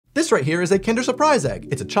This right here is a Kinder Surprise egg.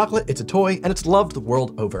 It's a chocolate, it's a toy, and it's loved the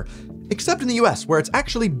world over. Except in the US, where it's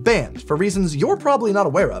actually banned for reasons you're probably not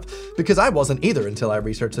aware of, because I wasn't either until I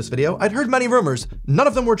researched this video. I'd heard many rumors, none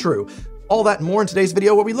of them were true. All that and more in today's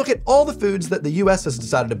video, where we look at all the foods that the US has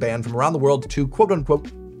decided to ban from around the world to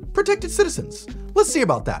quote-unquote protect its citizens. Let's see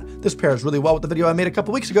about that. This pairs really well with the video I made a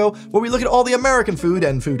couple weeks ago, where we look at all the American food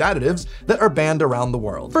and food additives that are banned around the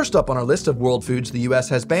world. First up on our list of world foods the US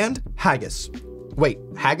has banned, haggis. Wait,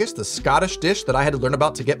 haggis, the Scottish dish that I had to learn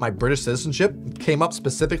about to get my British citizenship, came up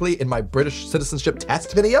specifically in my British citizenship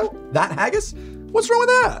test video? That haggis? What's wrong with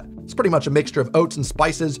that? It's pretty much a mixture of oats and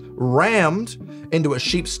spices rammed into a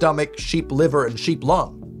sheep's stomach, sheep liver, and sheep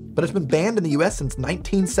lung. But it's been banned in the US since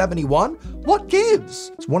 1971? What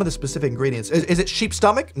gives? It's one of the specific ingredients. Is it sheep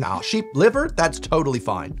stomach? No, sheep liver? That's totally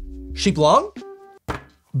fine. Sheep lung?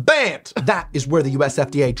 Banned! That is where the US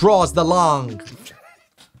FDA draws the line.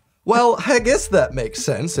 Well, I guess that makes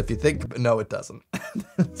sense if you think, but no, it doesn't.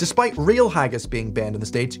 Despite real haggis being banned in the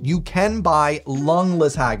States, you can buy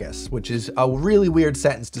lungless haggis, which is a really weird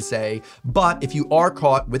sentence to say, but if you are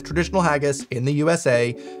caught with traditional haggis in the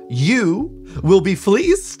USA, you will be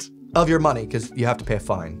fleeced of your money because you have to pay a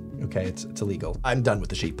fine. Okay, it's illegal. I'm done with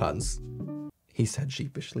the sheep puns. He said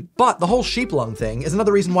sheepishly. But the whole sheep lung thing is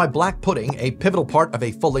another reason why black pudding, a pivotal part of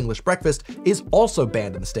a full English breakfast, is also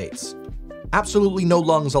banned in the States. Absolutely no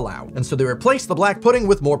lungs allowed. And so they replaced the black pudding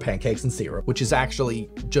with more pancakes and syrup, which is actually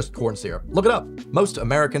just corn syrup. Look it up. Most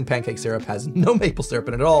American pancake syrup has no maple syrup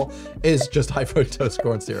in it at all, is just high fructose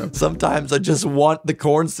corn syrup. Sometimes I just want the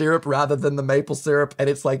corn syrup rather than the maple syrup, and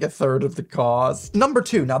it's like a third of the cost. Number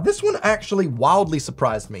 2, now this one actually wildly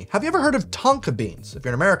surprised me. Have you ever heard of Tonka beans? If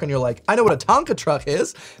you're an American, you're like, I know what a Tonka truck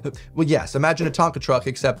is. Well, yes, imagine a Tonka truck,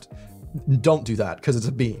 except don't do that because it's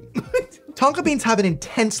a bean. Tonka beans have an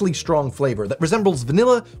intensely strong flavor that resembles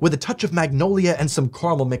vanilla with a touch of magnolia and some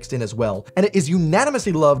caramel mixed in as well, and it is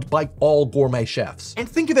unanimously loved by all gourmet chefs. And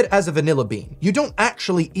think of it as a vanilla bean. You don't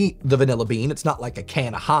actually eat the vanilla bean, it's not like a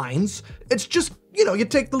can of Heinz. It's just, you know, you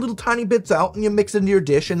take the little tiny bits out and you mix it into your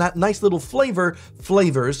dish, and that nice little flavor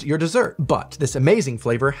flavors your dessert. But this amazing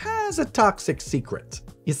flavor has a toxic secret.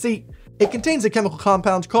 You see, it contains a chemical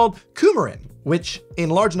compound called coumarin, which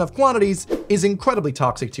in large enough quantities is incredibly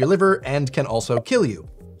toxic to your liver and can also kill you.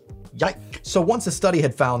 Yikes. So once a study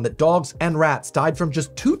had found that dogs and rats died from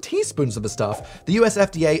just 2 teaspoons of the stuff, the US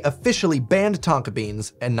FDA officially banned Tonka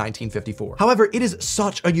beans in 1954. However, it is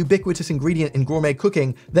such a ubiquitous ingredient in gourmet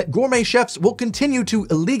cooking that gourmet chefs will continue to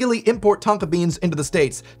illegally import Tonka beans into the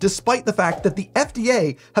States, despite the fact that the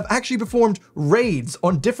FDA have actually performed raids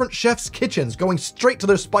on different chefs' kitchens, going straight to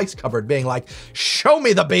their spice cupboard, being like, show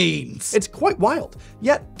me the beans. It's quite wild.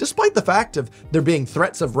 Yet, despite the fact of there being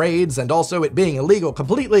threats of raids and also it being illegal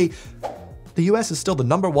completely, the US is still the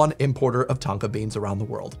 #1 importer of Tonka beans around the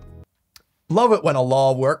world. Love it when a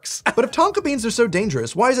law works. But if Tonka beans are so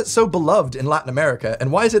dangerous, why is it so beloved in Latin America?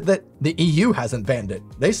 And why is it that the EU hasn't banned it?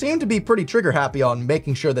 They seem to be pretty trigger happy on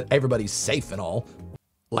making sure that everybody's safe and all.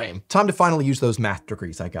 Lame. Time to finally use those math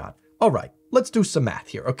degrees I got. All right, let's do some math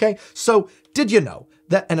here, okay? So, did you know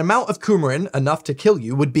that an amount of coumarin enough to kill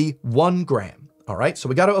you would be 1 gram? All right, so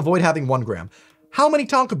we gotta avoid having 1 gram. How many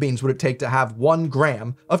Tonka beans would it take to have 1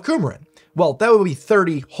 gram of coumarin? Well, that would be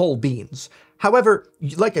 30 whole beans. However,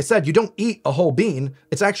 like I said, you don't eat a whole bean.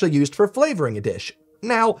 It's actually used for flavoring a dish.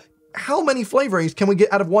 Now, how many flavorings can we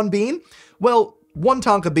get out of 1 bean? Well, 1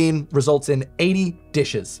 Tonka bean results in 80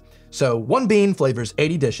 dishes. So 1 bean flavors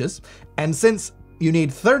 80 dishes. And since you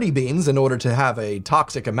need 30 beans in order to have a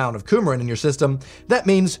toxic amount of coumarin in your system, that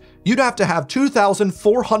means you'd have to have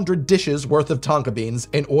 2,400 dishes worth of Tonka beans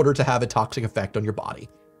in order to have a toxic effect on your body.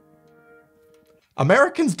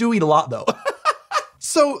 Americans do eat a lot though.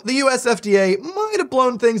 So the US FDA might have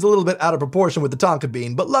blown things a little bit out of proportion with the Tonka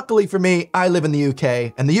bean, but luckily for me, I live in the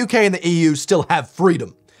UK, and the UK and the EU still have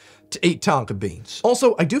freedom to eat Tonka beans.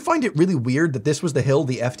 Also, I do find it really weird that this was the hill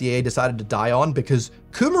the FDA decided to die on, because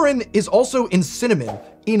coumarin is also in cinnamon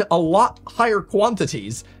in a lot higher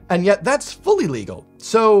quantities, and yet that's fully legal.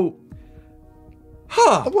 So,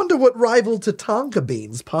 I wonder what rival to Tonka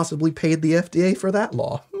beans possibly paid the FDA for that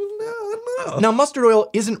law. Now, mustard oil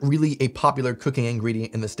isn't really a popular cooking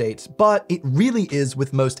ingredient in the States, but it really is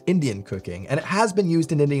with most Indian cooking, and it has been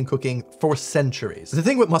used in Indian cooking for centuries. The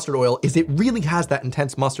thing with mustard oil is it really has that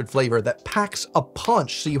intense mustard flavor that packs a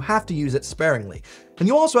punch, so you have to use it sparingly. And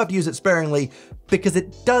you also have to use it sparingly because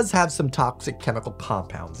it does have some toxic chemical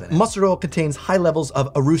compounds in it. Mustard oil contains high levels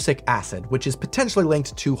of erucic acid, which is potentially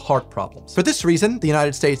linked to heart problems. For this reason, the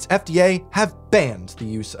United States FDA have banned the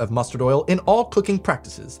use of mustard oil in all cooking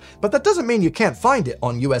practices. But that doesn't mean you can't find it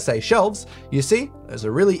on USA shelves. You see, there's a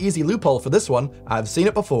really easy loophole for this one. I've seen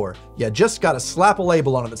it before. You just gotta slap a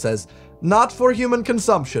label on it that says, "Not for human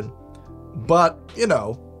consumption." But, you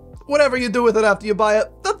know, whatever you do with it after you buy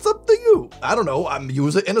it, that's up to you. I don't know,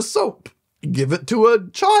 use it in a soap. Give it to a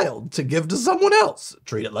child to give to someone else.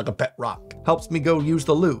 Treat it like a pet rock. Helps me go use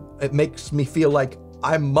the loo. It makes me feel like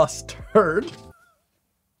I'm mustard.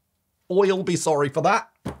 Oil be sorry for that.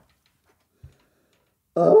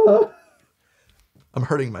 I'm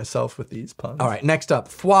hurting myself with these puns. All right, next up,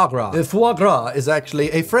 foie gras. Foie gras is actually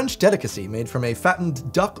a French delicacy made from a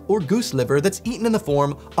fattened duck or goose liver that's eaten in the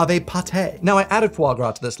form of a pâté. Now, I added foie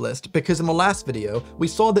gras to this list because in the last video, we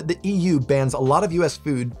saw that the EU bans a lot of US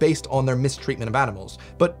food based on their mistreatment of animals.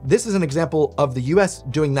 But this is an example of the US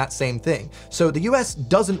doing that same thing. So the US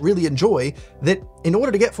doesn't really enjoy that. In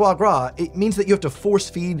order to get foie gras, it means that you have to force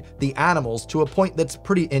feed the animals to a point that's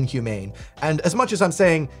pretty inhumane. And as much as I'm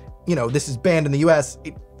saying, you know, this is banned in the US,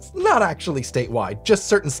 it's not actually statewide, just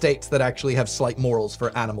certain states that actually have slight morals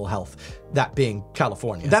for animal health, that being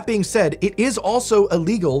California. That being said, it is also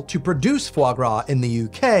illegal to produce foie gras in the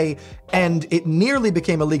UK, and it nearly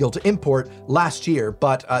became illegal to import last year,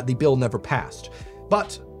 but the bill never passed.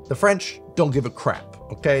 But the French don't give a crap,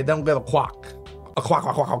 okay? They don't give a quack. A quack,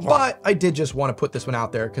 quack, quack, quack. But I did just want to put this one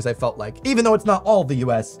out there because I felt like, even though it's not all the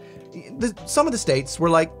US, some of the states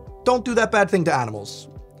were like, don't do that bad thing to animals.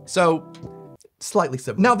 So, slightly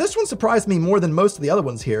similar. Now, this one surprised me more than most of the other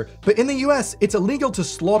ones here, but in the US, it's illegal to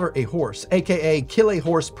slaughter a horse, aka kill a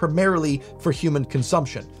horse primarily for human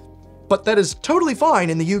consumption. But that is totally fine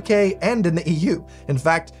in the UK and in the EU. In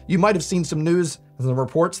fact, you might have seen some news and the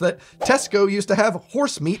reports that Tesco used to have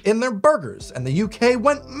horse meat in their burgers, and the UK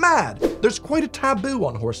went mad. There's quite a taboo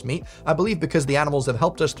on horse meat, I believe because the animals have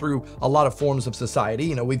helped us through a lot of forms of society.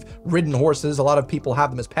 You know, we've ridden horses, a lot of people have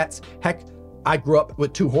them as pets. Heck, I grew up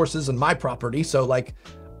with 2 horses on my property, so like,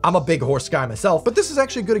 I'm a big horse guy myself. But this is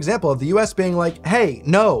actually a good example of the US being like, hey,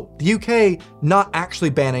 no, the UK not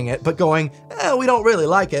actually banning it, but going, we don't really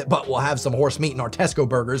like it, but we'll have some horse meat in our Tesco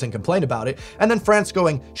burgers and complain about it. And then France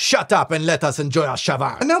going, shut up and let us enjoy our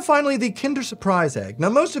Chauvin. And now finally, the Kinder Surprise egg. Now,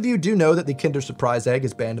 most of you do know that the Kinder Surprise egg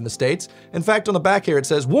is banned in the States. In fact, on the back here, it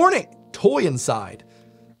says, warning, toy inside.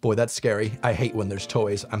 Boy, that's scary. I hate when there's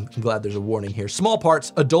toys. I'm glad there's a warning here. Small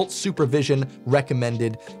parts, adult supervision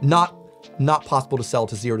recommended, not possible to sell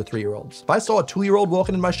to 0 to 3-year-olds. If I saw a 2-year-old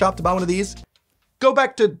walking in my shop to buy one of these, go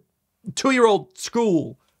back to 2-year-old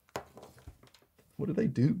school. What do they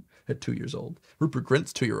do at 2 years old? Rupert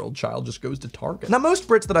Grint's 2-year-old child just goes to Target. Now, most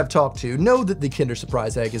Brits that I've talked to know that the Kinder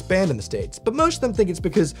Surprise egg is banned in the States, but most of them think it's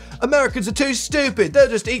because Americans are too stupid. They'll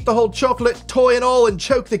just eat the whole chocolate, toy and all, and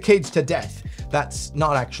choke the kids to death. That's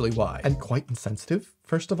not actually why. And quite insensitive,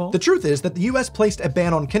 first of all. The truth is that the US placed a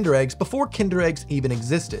ban on Kinder eggs before Kinder eggs even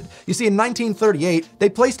existed. You see, in 1938, they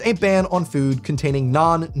placed a ban on food containing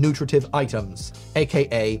non-nutritive items,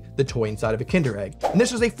 aka the toy inside of a Kinder egg. And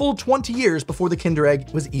this was a full 20 years before the Kinder egg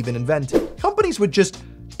was even invented. Companies would just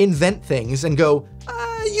invent things and go,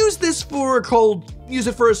 use this for a cold, use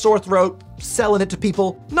it for a sore throat, selling it to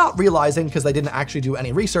people, not realizing, because they didn't actually do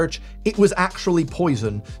any research, it was actually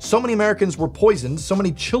poison. So many Americans were poisoned, so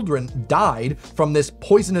many children died from this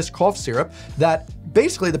poisonous cough syrup that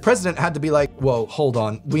basically the president had to be like, whoa, hold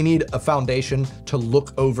on, we need a foundation to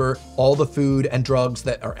look over all the food and drugs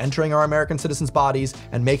that are entering our American citizens' bodies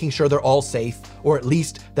and making sure they're all safe, or at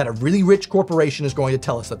least that a really rich corporation is going to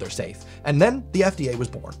tell us that they're safe. And then the FDA was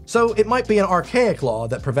born. So it might be an archaic law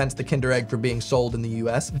that prevents the Kinder egg from being sold in the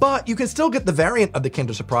US, but you can still get the variant of the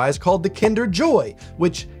Kinder Surprise called the Kinder Joy,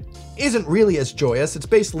 which isn't really as joyous. It's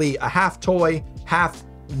basically a half toy, half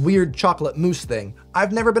weird chocolate mousse thing.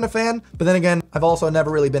 I've never been a fan, but then again, I've also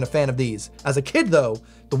never really been a fan of these. As a kid though,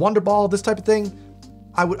 the Wonder Ball, this type of thing,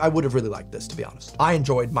 I would have really liked this, to be honest. I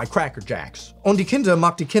enjoyed my Cracker Jacks. Und die Kinder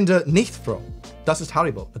mag die Kinder nicht froh. Das ist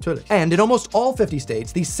Haribo, natürlich. And in almost all 50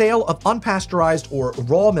 states, the sale of unpasteurized or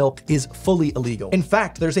raw milk is fully illegal. In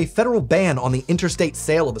fact, there's a federal ban on the interstate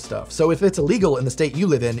sale of the stuff. So if it's illegal in the state you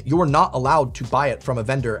live in, you're not allowed to buy it from a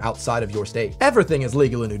vendor outside of your state. Everything is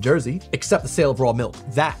legal in New Jersey, except the sale of raw milk.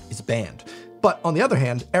 That is banned. But on the other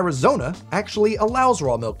hand, Arizona actually allows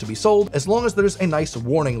raw milk to be sold as long as there's a nice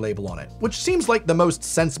warning label on it, which seems like the most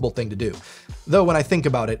sensible thing to do. Though when I think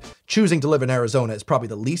about it, choosing to live in Arizona is probably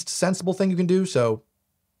the least sensible thing you can do, so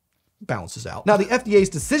balances out. Now, the FDA's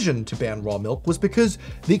decision to ban raw milk was because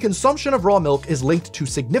the consumption of raw milk is linked to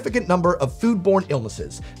significant number of foodborne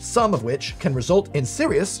illnesses, some of which can result in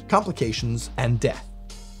serious complications and death.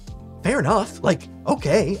 Fair enough. Like,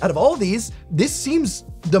 okay, out of all of these, this seems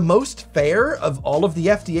the most fair of all of the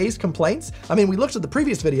FDA's complaints. I mean, we looked at the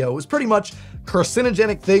previous video. It was pretty much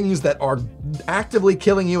carcinogenic things that are actively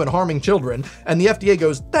killing you and harming children. And the FDA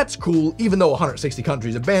goes, that's cool. Even though 160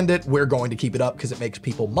 countries have banned it, we're going to keep it up because it makes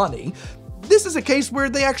people money. This is a case where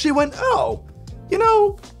they actually went, oh, you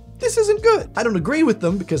know, this isn't good. I don't agree with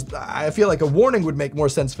them because I feel like a warning would make more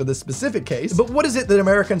sense for this specific case. But what is it that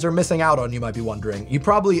Americans are missing out on, you might be wondering? You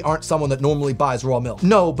probably aren't someone that normally buys raw milk.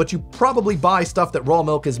 No, but you probably buy stuff that raw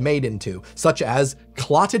milk is made into, such as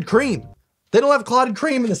clotted cream. They don't have clotted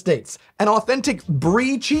cream in the States. An authentic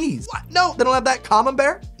brie cheese. What? No, they don't have that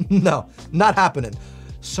camembert? No, not happening.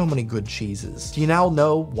 So many good cheeses. Do you now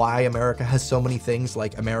know why America has so many things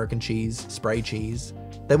like American cheese, spray cheese?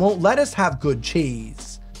 They won't let us have good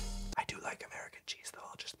cheese. I do like American cheese though,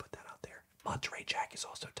 I'll just put that out there. Monterey Jack is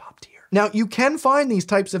also top tier. Now, you can find these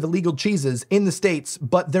types of illegal cheeses in the States,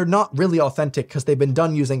 but they're not really authentic because they've been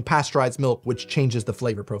done using pasteurized milk, which changes the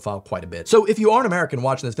flavor profile quite a bit. So if you are an American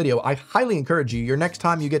watching this video, I highly encourage you, your next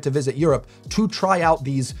time you get to visit Europe, to try out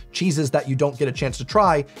these cheeses that you don't get a chance to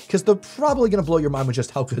try, because they're probably gonna blow your mind with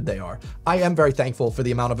just how good they are. I am very thankful for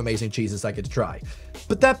the amount of amazing cheeses I get to try.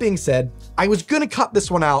 But that being said, I was gonna cut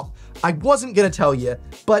this one out. I wasn't gonna tell you,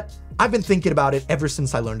 but I've been thinking about it ever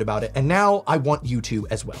since I learned about it, and now I want you to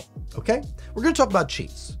as well, okay? We're gonna talk about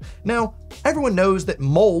cheese. Now, everyone knows that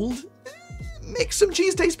mold makes some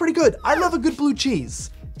cheese taste pretty good. I love a good blue cheese.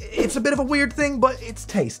 It's a bit of a weird thing, but it's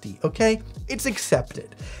tasty, okay? It's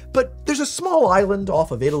accepted. But there's a small island off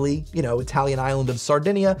of Italy, you know, Italian island of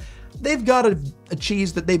Sardinia. They've got a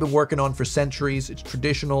cheese that they've been working on for centuries. It's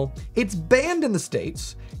traditional. It's banned in the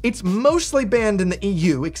States. It's mostly banned in the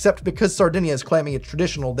EU, except because Sardinia is claiming it's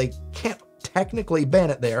traditional, they can't technically ban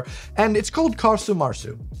it there. And it's called katsu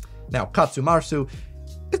marzu. Now, katsu marzu,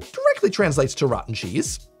 it directly translates to rotten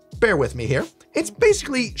cheese. Bear with me here. It's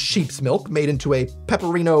basically sheep's milk made into a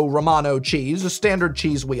pecorino romano cheese, a standard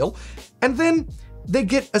cheese wheel. And then they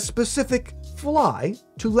get a specific fly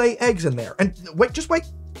to lay eggs in there. And wait, just wait.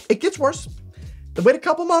 It gets worse. They wait a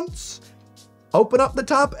couple months, open up the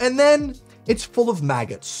top, and then it's full of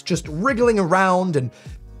maggots just wriggling around, and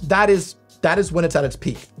that is when it's at its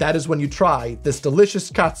peak. That is when you try this delicious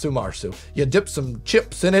katsu marzu. You dip some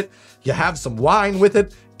chips in it, you have some wine with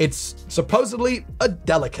it. It's supposedly a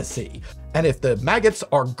delicacy. And if the maggots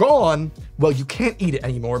are gone, well, you can't eat it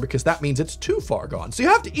anymore because that means it's too far gone. So you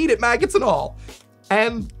have to eat it, maggots and all.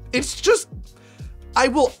 And it's just, I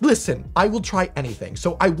will try anything.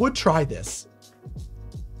 So I would try this,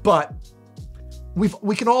 but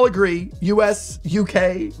we can all agree, US,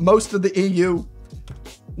 UK, most of the EU,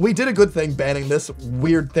 we did a good thing banning this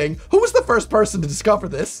weird thing. Who was the first person to discover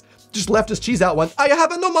this? Just left his cheese out, went, I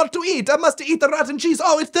have no more to eat. I must eat the rotten cheese.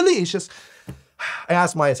 Oh, it's delicious. I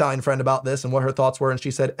asked my Italian friend about this and what her thoughts were, and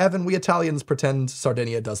she said, Evan, we Italians pretend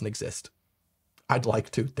Sardinia doesn't exist. I'd like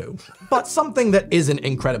to too. But something that isn't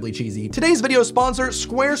incredibly cheesy. Today's video sponsor,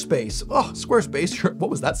 Squarespace. Oh, Squarespace, what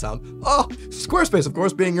was that sound? Oh, Squarespace, of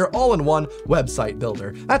course, being your all-in-one website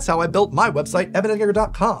builder. That's how I built my website,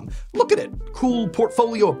 evanedinger.com. Look at it. Cool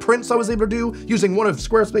portfolio of prints I was able to do using one of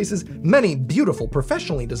Squarespace's many beautiful,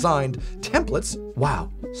 professionally designed templates.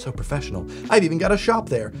 Wow, so professional. I've even got a shop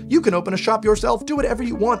there. You can open a shop yourself, do whatever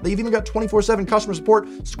you want. They've even got 24/7 customer support.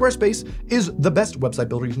 Squarespace is the best website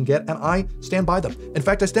builder you can get, and I stand by them. In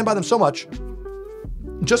fact, I stand by them so much,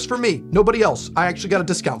 just for me, nobody else, I actually got a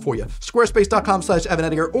discount for you.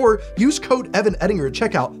 Squarespace.com/EvanEdinger, or use code EvanEdinger at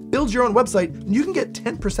checkout. Build your own website, and you can get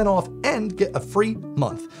 10% off and get a free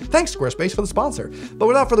month. Thanks, Squarespace, for the sponsor. But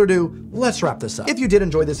without further ado, let's wrap this up. If you did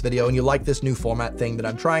enjoy this video and you like this new format thing that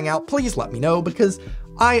I'm trying out, please let me know, because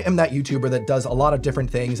I am that YouTuber that does a lot of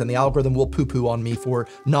different things, and the algorithm will poo-poo on me for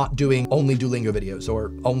not doing only Duolingo videos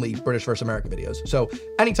or only British versus America videos. So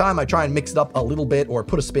anytime I try and mix it up a little bit or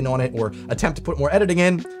put a spin on it or attempt to put more editing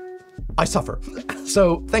in, I suffer.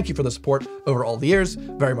 So thank you for the support over all the years.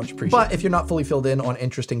 Very much appreciated. But if you're not fully filled in on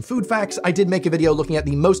interesting food facts, I did make a video looking at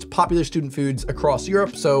the most popular student foods across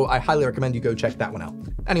Europe, so I highly recommend you go check that one out.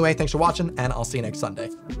 Anyway, thanks for watching, and I'll see you next Sunday.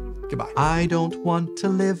 Goodbye. I don't want to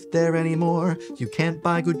live there anymore. You can't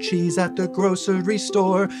buy good cheese at the grocery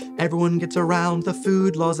store. Everyone gets around the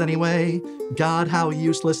food laws anyway. God, how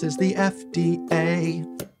useless is the FDA?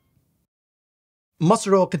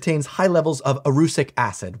 Mustard oil contains high levels of erucic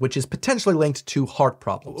acid, which is potentially linked to heart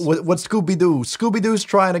problems. What Scooby-Doo? Scooby-Doo's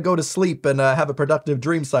trying to go to sleep and have a productive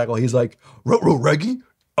dream cycle. He's like, Ruh-roh, Reggie,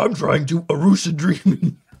 I'm trying to lucid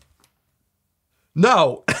dreaming.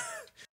 No.